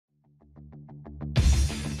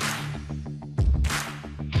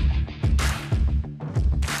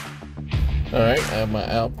Alright, I have my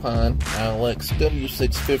Alpine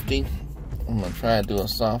iLX-W650. I'm going to try to do a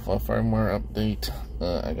software firmware update.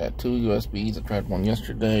 I got two USBs. I tried one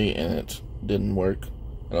yesterday and it didn't work.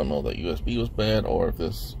 I don't know if that USB was bad or if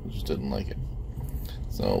this just didn't like it.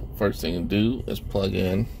 So first thing to do is plug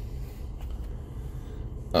in.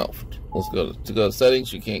 Oh, let's go to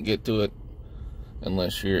settings. You can't get to it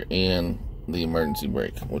unless you're in the emergency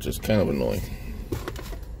brake, which is kind of annoying.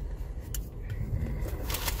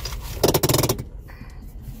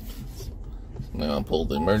 Now I pulled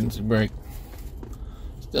the emergency brake.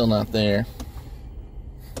 Still not there.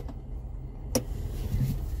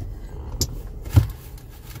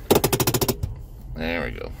 There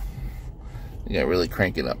we go. You gotta really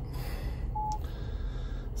crank it up.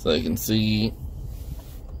 So you can see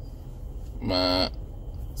my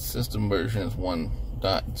system version is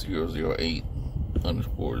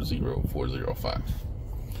 1.008_0405.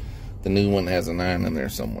 The new one has a 9 in there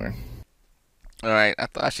somewhere. Alright, I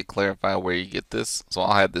thought I should clarify where you get this. So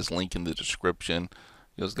I'll have this link in the description.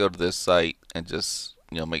 You'll just go to this site and just,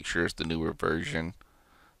 make sure it's the newer version.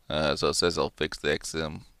 So it says it'll fix the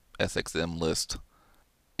SXM list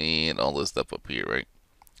and all this stuff up here, right?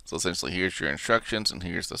 So essentially here's your instructions and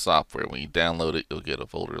here's the software. When you download it, you'll get a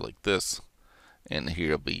folder like this. And here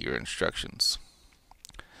will be your instructions.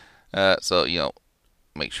 So,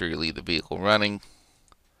 make sure you leave the vehicle running.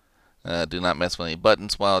 Do not mess with any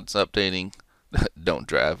buttons while it's updating. Don't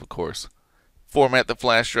drive, of course. Format the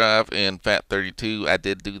flash drive in FAT32. I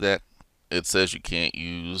did do that. It says you can't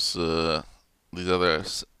use these other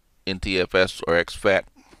NTFS or exFAT.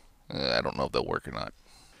 I don't know if they'll work or not.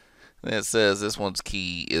 And it says this one's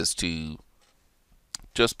key is to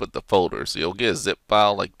just put the folder. So you'll get a zip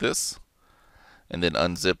file like this, and then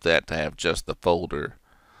unzip that to have just the folder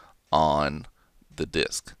on the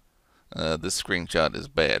disk. This screenshot is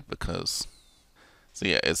bad because, so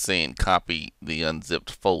yeah, it's saying copy the unzipped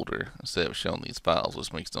folder instead of showing these files,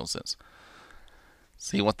 which makes no sense.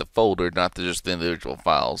 So you want the folder, not just the individual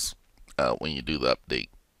files when you do the update.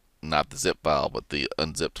 Not the zip file, but the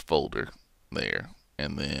unzipped folder there.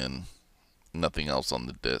 And then nothing else on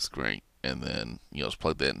the disk, right? And then just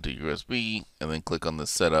plug that into USB and then click on the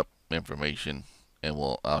setup information, and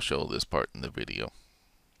I'll show this part in the video.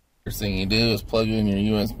 First thing you do is plug in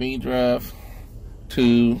your USB drive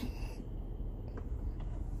to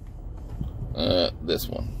this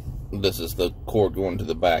one. This is the cord going to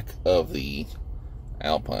the back of the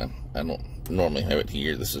Alpine. I don't normally have it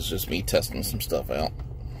here. This is just me testing some stuff out.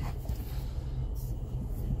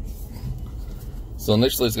 So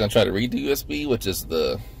initially it's going to try to read the USB, which is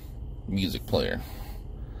the music player.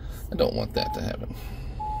 I don't want that to happen.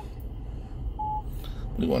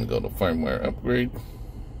 We want to go to firmware upgrade.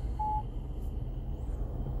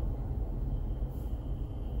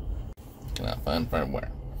 Cannot find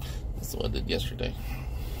firmware. That's what I did yesterday.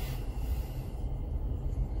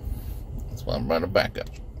 That's why I'm running back up.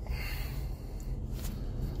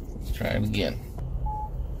 Let's try it again.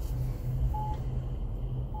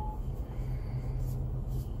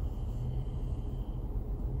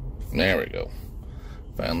 There we go.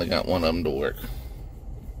 Finally got one of them to work.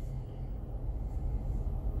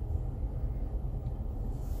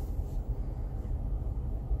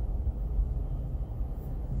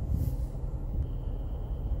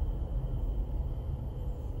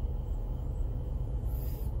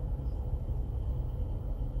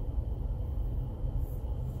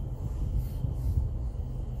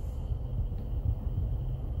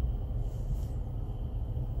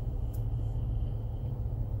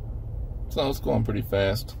 So it's going pretty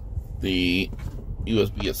fast. The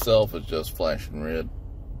USB itself is just flashing red,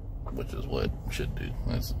 which is what it should do.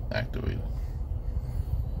 It's activated.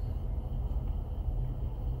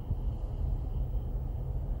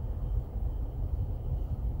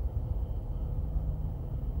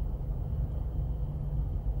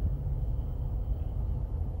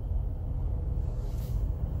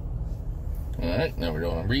 Alright, now we're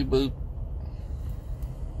doing a reboot.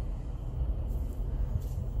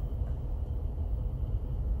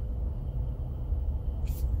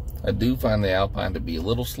 I do find the Alpine to be a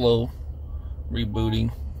little slow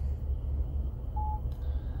rebooting.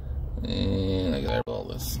 And I got all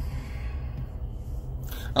this.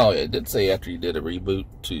 Oh yeah, it did say after you did a reboot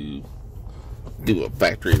to do a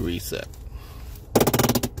factory reset.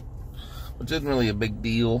 Which isn't really a big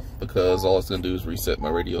deal because all it's going to do is reset my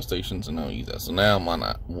radio stations and I don't use that. So now I'm on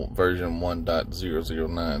version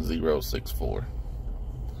 1.009.064.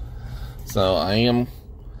 So I'm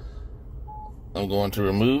going to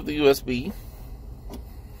remove the USB.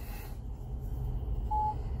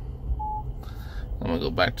 I'm going to go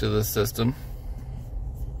back to the system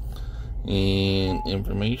and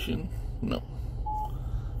information. No.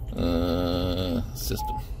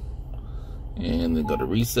 System. And then go to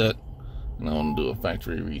reset. And I want to do a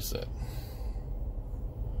factory reset.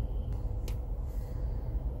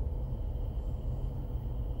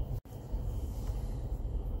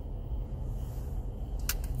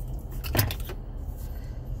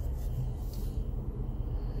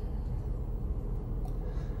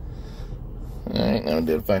 Alright, now I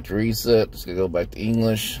did a factory reset. Just gonna go back to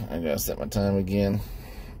English. I gotta set my time again.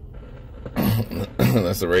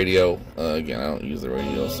 That's the radio. Again, I don't use the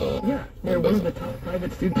radio, so yeah, they're one of the top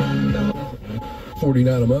private studios.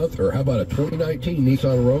 $49 a month, or how about a 2019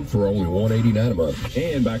 Nissan Rogue for only $189 a month?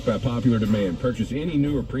 And backed by popular demand, purchase any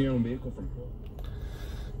new or pre-owned vehicle from.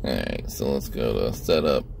 Alright, so let's go to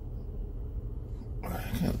setup. I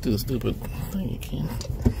gotta do the stupid thing again.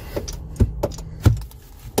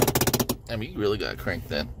 I mean, you really gotta crank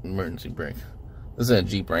that emergency brake. This is a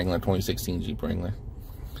Jeep Wrangler, 2016 Jeep Wrangler.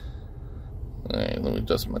 Alright, let me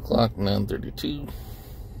adjust my clock, 9:32.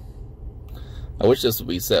 I wish this would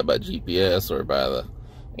be set by GPS or by the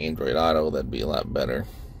Android Auto. That'd be a lot better.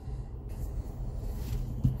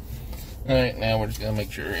 Alright, now we're just gonna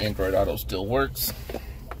make sure Android Auto still works.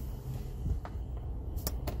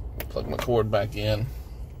 Plug my cord back in.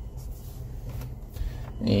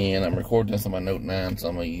 And I'm recording this on my Note 9, so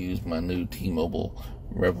I'm going to use my new T-Mobile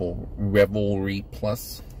REVVLRY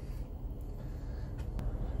Plus.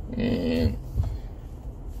 And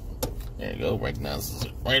there you go, recognizes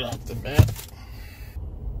it right off the bat.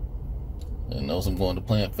 It knows I'm going to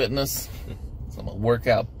Planet Fitness, so I'm a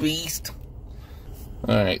workout beast.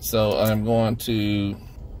 Alright, so I'm going to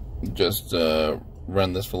just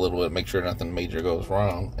run this for a little bit, make sure nothing major goes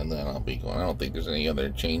wrong, and then I'll be going. I don't think there's any other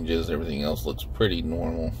changes. Everything else looks pretty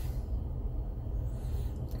normal.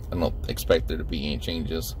 I don't expect there to be any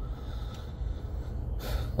changes.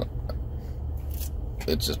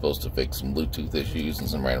 It's just supposed to fix some Bluetooth issues and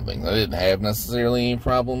some random things. I didn't have necessarily any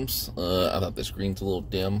problems. I thought the screen's a little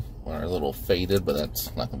dim or a little faded, but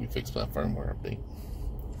that's not going to be fixed by a firmware update.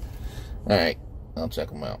 Alright, I'll check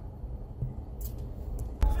them out.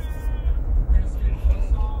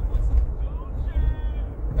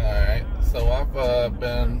 Alright, so I've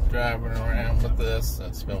been driving around with this.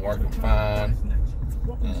 It's been working fine.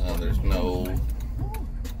 There's no...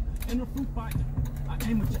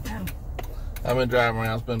 I've been driving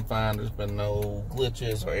around, it's been fine. There's been no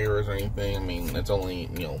glitches or errors or anything. I mean, it's only,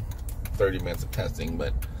 30 minutes of testing,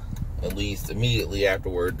 but at least immediately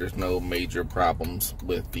afterward, there's no major problems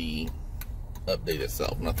with the update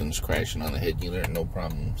itself. Nothing's crashing on the head unit, no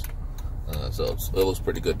problems. So it looks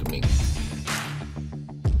pretty good to me.